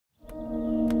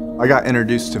I got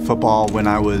introduced to football when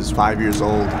I was 5 years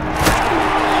old.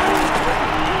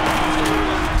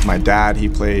 My dad, he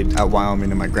played at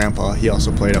Wyoming, and my grandpa, he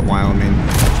also played at Wyoming.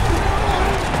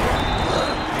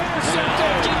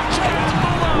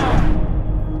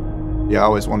 Yeah, I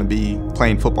always wanted to be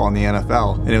playing football in the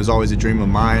NFL, and it was always a dream of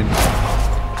mine.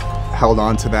 Held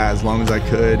on to that as long as I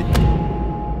could.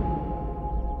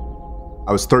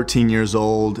 I was 13 years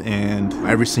old, and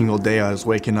every single day I was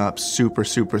waking up super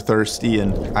thirsty,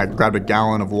 and I grabbed a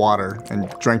gallon of water and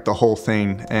drank the whole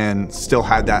thing and still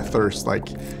had that thirst like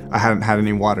I hadn't had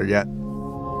any water yet.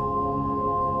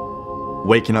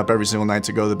 Waking up every single night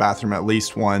to go to the bathroom at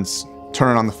least once,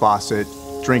 turning on the faucet,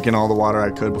 drinking all the water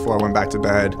I could before I went back to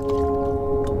bed.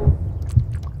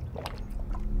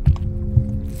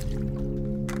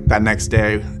 That next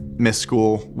day, missed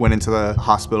school, went into the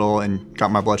hospital and got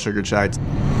my blood sugar checked.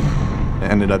 It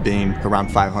ended up being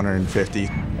around 550.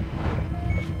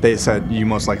 They said, you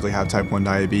most likely have type 1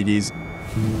 diabetes.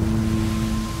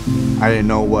 I didn't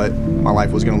know what my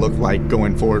life was gonna look like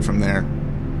going forward from there.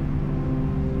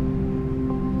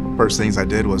 First things I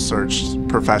did was search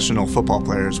professional football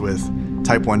players with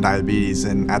type 1 diabetes,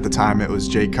 and at the time it was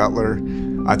Jay Cutler.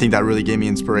 I think that really gave me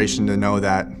inspiration to know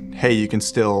that, hey, you can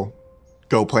still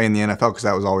go play in the NFL, because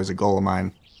that was always a goal of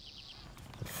mine.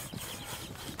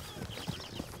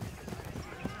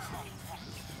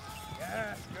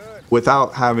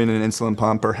 Without having an insulin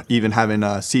pump or even having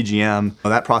a CGM,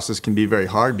 that process can be very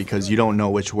hard because you don't know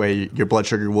which way your blood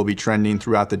sugar will be trending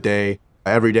throughout the day.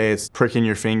 Every day it's pricking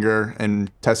your finger and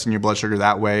testing your blood sugar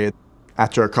that way.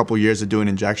 After a couple years of doing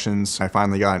injections, I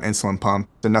finally got an insulin pump,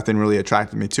 and nothing really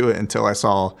attracted me to it until I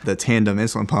saw the Tandem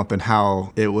insulin pump and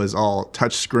how it was all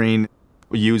touchscreen.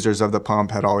 Users of the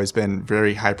pump had always been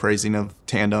very high praising of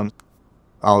Tandem.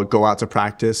 I'll go out to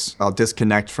practice, I'll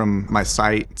disconnect from my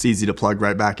site. It's easy to plug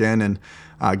right back in and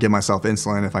give myself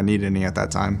insulin if I need any at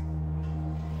that time.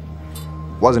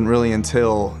 It wasn't really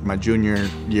until my junior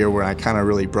year where I kind of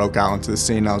really broke out into the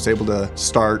scene. I was able to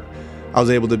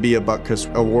be a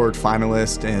Butkus Award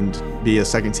finalist and be a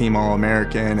second team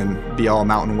All-American and be all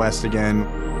Mountain West again.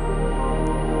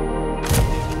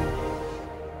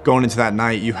 Going into that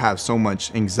night, you have so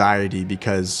much anxiety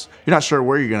because you're not sure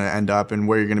where you're going to end up and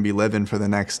where you're going to be living for the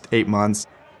next 8 months.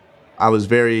 I was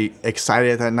very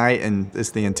excited that night, and it's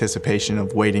the anticipation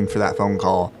of waiting for that phone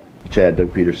call. Chad,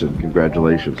 Doug Peterson,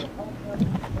 congratulations.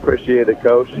 Appreciate it,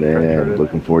 Coach. Man,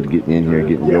 looking forward to getting in here and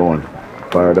getting going.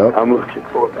 Fired up? I'm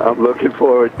looking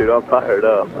forward to it. I'm fired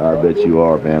up. I bet you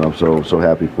are, man. I'm so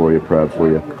happy for you, proud for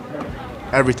you.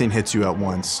 Everything hits you at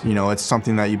once. You know, it's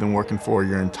something that you've been working for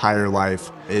your entire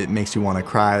life. It makes you want to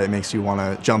cry. It makes you want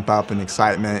to jump up in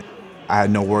excitement. I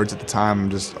had no words at the time.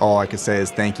 All I could say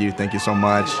is thank you so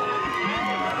much.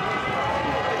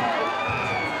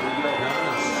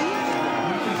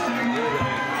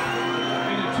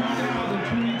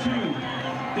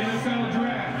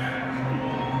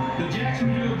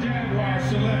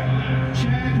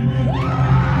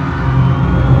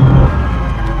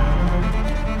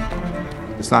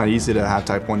 It's not easy to have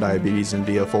type 1 diabetes and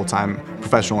be a full-time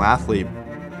professional athlete.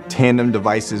 Tandem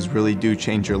devices really do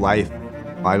change your life.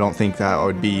 I don't think that I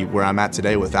would be where I'm at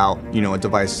today without, a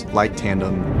device like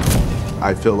Tandem.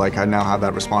 I feel like I now have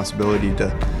that responsibility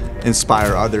to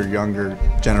inspire other younger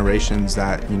generations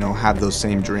that, have those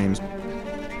same dreams.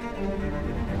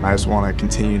 I just want to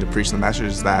continue to preach the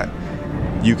message that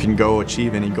you can go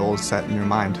achieve any goals set in your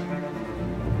mind.